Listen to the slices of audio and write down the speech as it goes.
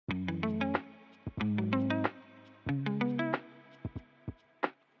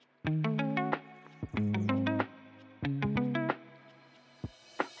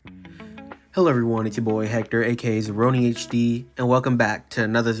Hello everyone, it's your boy Hector, aka Zeroni HD, and welcome back to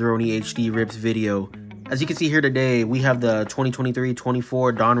another Zeroni HD Rips video. As you can see here today, we have the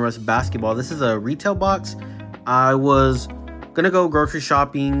 2023-24 Donruss Basketball. This is a retail box. I was gonna go grocery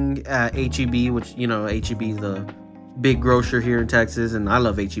shopping at H-E-B, which, you know, H-E-B is the big grocer here in Texas, and I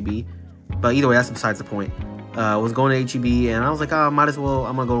love H-E-B. But either way, that's besides the point. I was going to H-E-B, and I was like, might as well,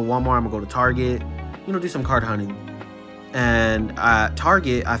 I'm gonna go to Walmart, I'm gonna go to Target, you know, do some card hunting. And at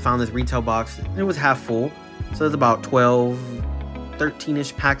Target, I found this retail box, and it was half full. So it's about 12,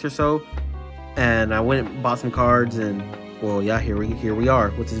 13-ish packs or so. And I went and bought some cards, and, well, yeah, here we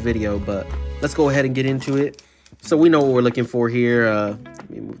are with this video. But let's go ahead and get into it. So we know what we're looking for here. Let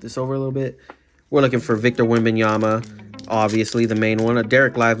me move this over a little bit. We're looking for Victor Wembanyama, obviously, the main one.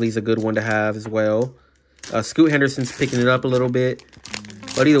 Derek Lively's a good one to have as well. Scoot Henderson's picking it up a little bit.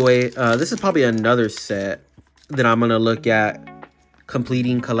 But either way, this is probably another set that I'm going to look at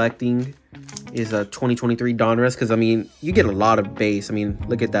collecting is a 2023 Donruss, because, I mean, you get a lot of base. I mean,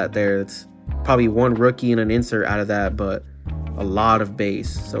 look at that there. It's probably one rookie and an insert out of that, but a lot of base.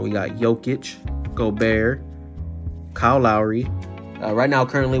 So we got Jokic, Gobert, Kyle Lowry. Right now,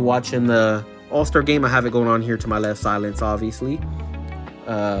 currently watching the All-Star game. I have it going on here to my left, silence, obviously.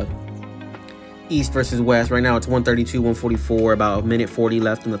 East versus West. Right now, it's 132-144, about a minute 40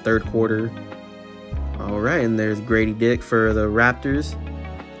 left in the third quarter. All right, and there's Grady Dick for the Raptors.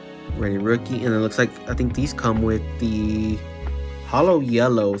 Rated rookie. And it looks like, I think these come with the hollow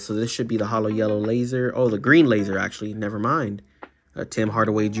yellow. So this should be the hollow yellow laser. Oh, the green laser, actually. Never mind. Tim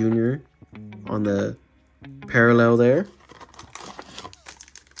Hardaway Jr. on the parallel there.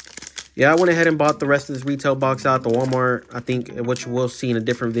 Yeah, I went ahead and bought the rest of this retail box out at the Walmart. I think, which we'll see in a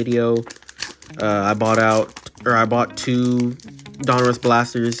different video. I bought two Donruss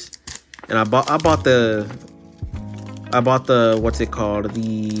blasters. And I bought the what's it called?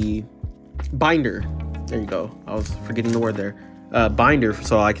 The binder. There you go. I was forgetting the word there. Binder,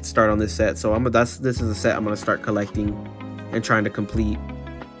 so I could start on this set. So this is a set I'm gonna start collecting and trying to complete.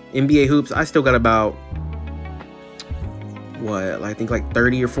 NBA hoops. I still got about I think like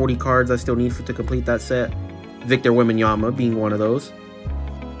 30 or 40 cards I still need to complete that set. Victor Wembanyama being one of those.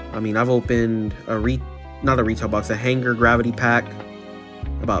 I mean, I've opened not a retail box, a hanger gravity pack.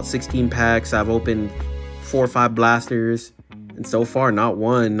 About 16 packs. I've opened 4 or 5 blasters, and so far not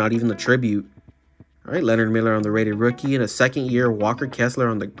one, not even the tribute. All right, Leonard Miller on the rated rookie, and a second-year Walker Kessler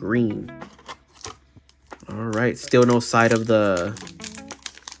on the green. All right, still no sight of the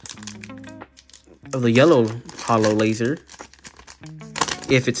yellow hollow laser,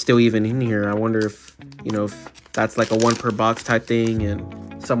 if it's still even in here. I wonder if, you know, if that's like a 1 per box type thing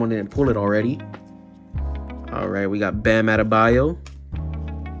and someone didn't pull it already. All right, we got Bam Adebayo,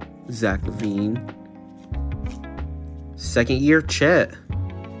 Zach LaVine, second year Chet,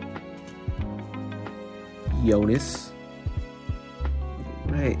 Jonas,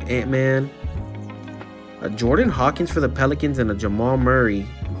 right, Ant-Man, a Jordan Hawkins for the Pelicans, and a Jamal Murray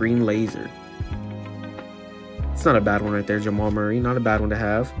green laser. It's not a bad one right there, Jamal Murray, not a bad one to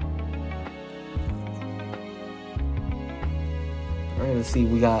have. All right, let's see,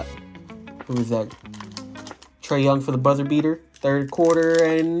 we got, who is that? Trae Young for the buzzer beater. Third quarter,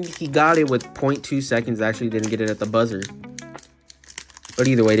 and he got it with 0.2 seconds. Actually didn't get it at the buzzer. But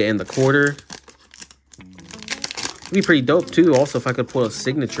either way, to end the quarter. It'd be pretty dope, too. Also, if I could pull a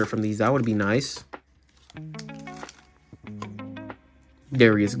signature from these, that would be nice.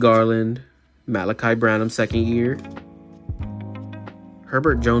 Darius Garland. Malachi Branham, second year.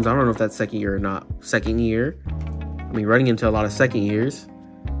 Herbert Jones, I don't know if that's second year or not. Second year. I mean, running into a lot of second years.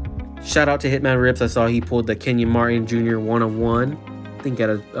 Shout out to Hitman Rips. I saw he pulled the Kenyon Martin Jr. 1-of-1. I think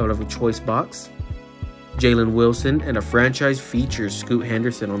out of a choice box. Jalen Wilson and a franchise feature, Scoot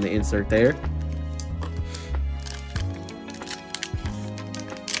Henderson on the insert there.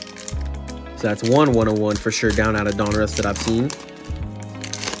 So that's one 1-of-1 for sure down out of Donruss that I've seen.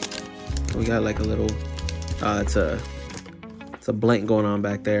 We got like a little, it's a blank going on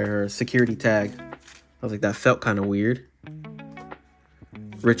back there, or a security tag. I was like, that felt kind of weird.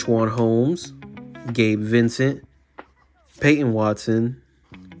 Richwan Holmes, Gabe Vincent, Peyton Watson,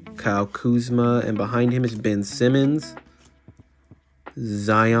 Kyle Kuzma, and behind him is Ben Simmons,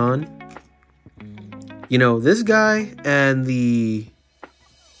 Zion. You know, this guy and the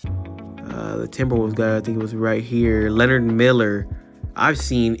Timberwolves guy, I think it was right here, Leonard Miller, I've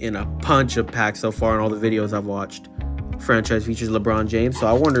seen in a bunch of packs so far in all the videos I've watched. Franchise features LeBron James. So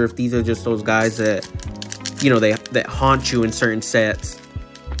I wonder if these are just those guys that, you know, that haunt you in certain sets.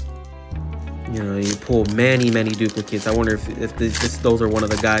 You know, you pull many duplicates. I wonder if those are one of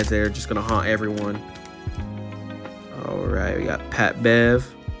the guys that are just going to haunt everyone. All right, we got Pat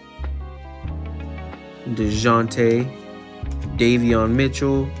Bev, DeJounte, Davion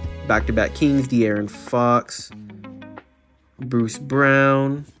Mitchell, back-to-back Kings, De'Aaron Fox, Bruce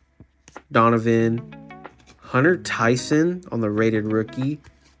Brown, Donovan, Hunter Tyson on the rated rookie.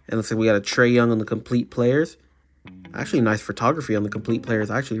 And looks like we got a Trae Young on the complete players. Actually, nice photography on the complete players.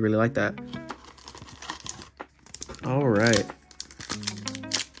 I actually really like that. All right.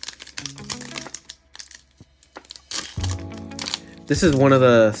 This is one of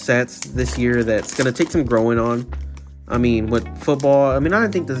the sets this year that's going to take some growing on. I mean, with football, I mean, I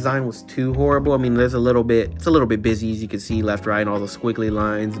didn't think the design was too horrible. I mean, it's a little bit busy, as you can see, left, right, and all the squiggly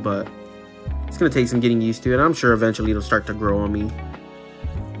lines, but it's going to take some getting used to it. I'm sure eventually it'll start to grow on me.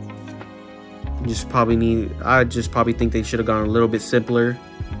 I just probably think they should have gone a little bit simpler.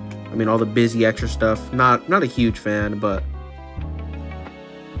 I mean, all the busy extra stuff. Not a huge fan, but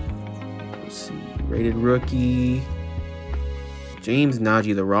let's see. Rated rookie. James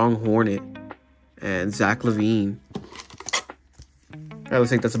Nagy, the wrong Hornet. And Zach LaVine. That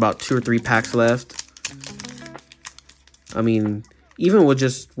looks like that's about 2 or 3 packs left. I mean, even with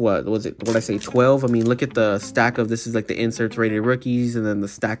just, what was it? What did I say, 12? I mean, look at the stack of, this is like the inserts rated rookies and then the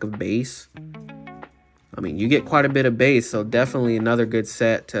stack of base. I mean, you get quite a bit of base, so definitely another good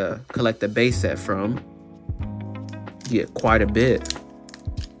set to collect the base set from. You get quite a bit.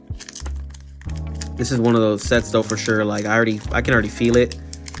 This is one of those sets, though, for sure. Like, I can already feel it.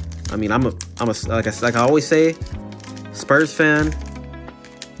 I mean, I'm a like I always say, Spurs fan.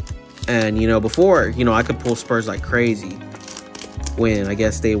 And, you know, before, you know, I could pull Spurs like crazy when I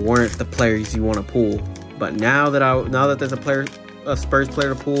guess they weren't the players you want to pull. But now that there's a Spurs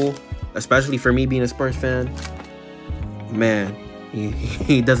player to pull, especially for me being a Spurs fan, man,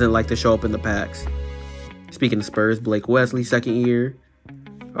 he doesn't like to show up in the packs. Speaking of Spurs, Blake Wesley, 2nd year.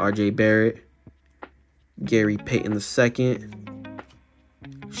 RJ Barrett. Gary Payton II.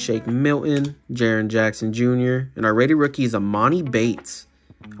 Shake Milton. Jaren Jackson Jr. And our rated rookie is Amani Bates.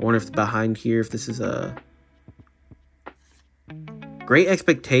 I wonder if behind here, if this is a Great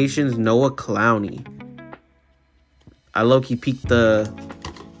Expectations, Noah Clowney. I low-key peeked the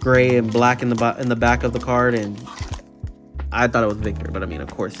gray and black in the back of the card, and I thought it was Victor. But I mean, of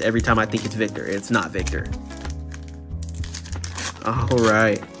course, every time I think it's Victor, it's not Victor. All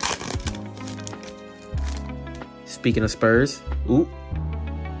right. Speaking of Spurs, ooh,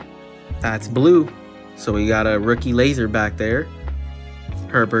 that's blue. So we got a rookie laser back there.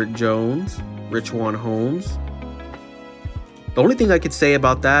 Herbert Jones, Richaun Holmes. The only thing I could say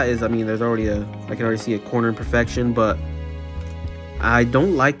about that is, I mean, I can already see a corner imperfection, but I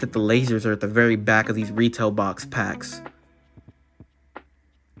don't like that the lasers are at the very back of these retail box packs.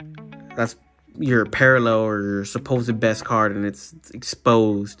 That's your parallel or your supposed best card, and it's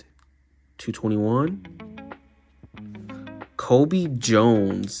exposed. 221. Kobe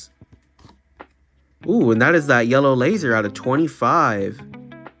Jones. Ooh, and that is that yellow laser out of 25.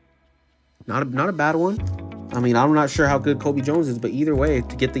 Not a bad one. I mean, I'm not sure how good Kobe Jones is, but either way,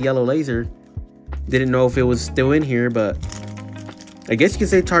 to get the yellow laser, didn't know if it was still in here, but I guess you could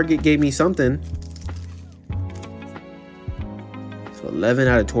say Target gave me something. So 11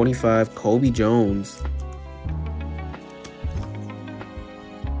 out of 25, Kobe Jones.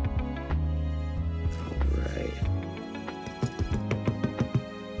 All right.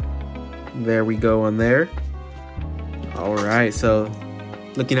 There we go on there. All right, so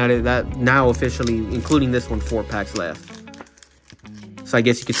looking at it, that now officially, including this one, 4 packs left. So I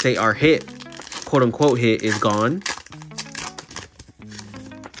guess you could say our hit, quote-unquote hit, is gone.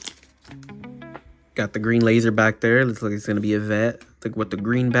 Got the green laser back there. Looks like it's going to be a vet with the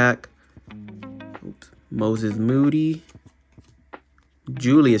green back. Oops. Moses Moody.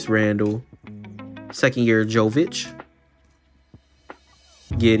 Julius Randle. 2nd year Jovic.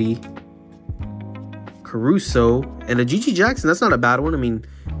 Giddey. Caruso. And a Gigi Jackson. That's not a bad one. I mean,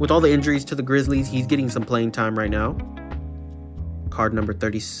 with all the injuries to the Grizzlies, he's getting some playing time right now. Card number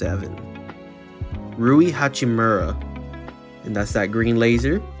 37. Rui Hachimura. And that's that green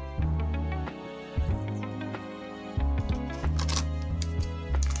laser.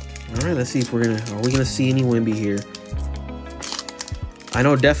 All right, let's see if are we gonna see any Wemby here. I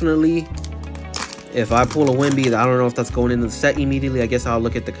know definitely if I pull a Wemby, I don't know if that's going into the set immediately. I guess I'll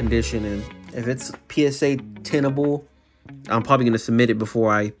look at the condition, and if it's PSA 10able, I'm probably gonna submit it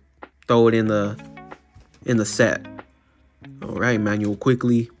before I throw it in the set. All right, Manuel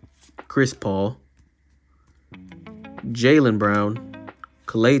Quickly, Chris Paul, Jaylen Brown,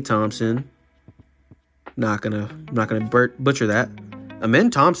 Klay Thompson. Not gonna butcher that.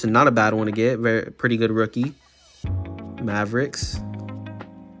 Amen Thompson, not a bad one to get. Pretty good rookie. Mavericks.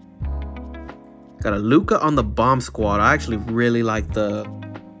 Got a Luka on the bomb squad. I actually really like the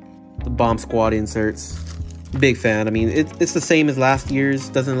The Bomb Squad inserts. Big fan. I mean, it's the same as last year's.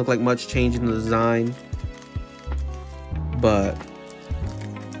 Doesn't look like much change in the design. But,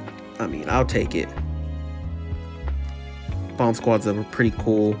 I mean, I'll take it. Bomb Squad's a pretty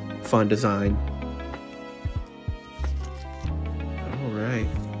cool, fun design. Alright.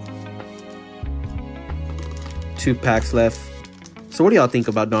 2 packs left. So what do y'all think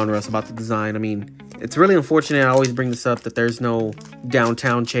about Donruss, about the design? I mean, it's really unfortunate. I always bring this up that there's no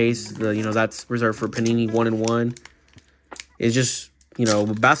downtown chase. You know, that's reserved for Panini 1-in-1. It's just, you know,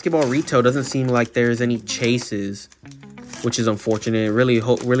 basketball retail doesn't seem like there's any chases, which is unfortunate.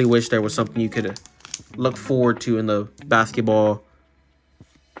 Really wish there was something you could look forward to in the basketball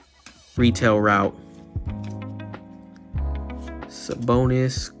retail route.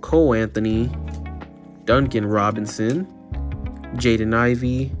 Sabonis, Cole Anthony, Duncan Robinson, Jaden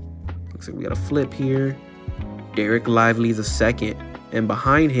Ivey. Looks like we got a flip here. Derek Lively the second. And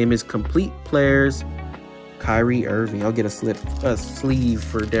behind him is complete players, Kyrie Irving. I'll get a sleeve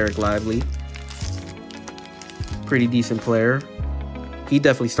for Derek Lively. Pretty decent player. He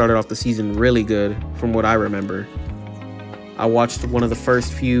definitely started off the season really good from what I remember. I watched one of the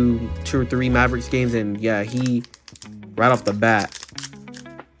first 2 or 3 Mavericks games, and yeah, he, right off the bat,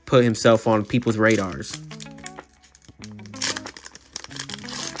 put himself on people's radars.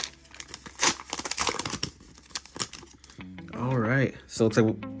 All right, so it's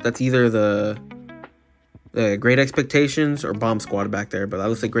like that's either the Great Expectations or Bomb Squad back there, but that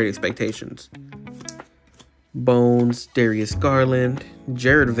looks like Great Expectations. Bones, Darius Garland,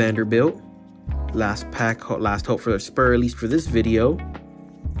 Jared Vanderbilt. Last pack, last hope for the Spur, at least for this video.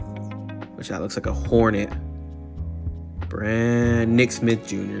 Which that looks like a Hornet. Nick Smith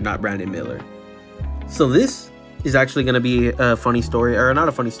Jr., not Brandon Miller. So this is actually going to be a funny story, or not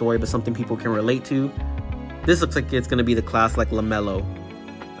a funny story, but something people can relate to. This looks like it's going to be the class like LaMelo.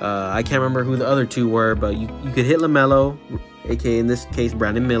 I can't remember who the other 2 were, but you could hit LaMelo, aka in this case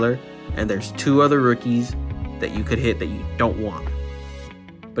Brandon Miller, and there's 2 other rookies that you could hit that you don't want.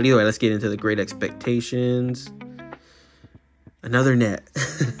 But either way, let's get into the Great Expectations. Another net.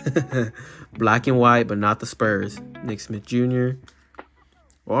 Black and white, but not the Spurs. Nick Smith Jr.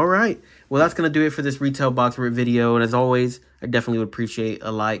 All right. Well, that's going to do it for this retail box rip video. And as always, I definitely would appreciate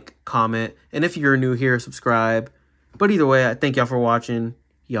a like, comment, and if you're new here, subscribe. But either way, I thank y'all for watching.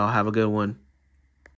 Y'all have a good one.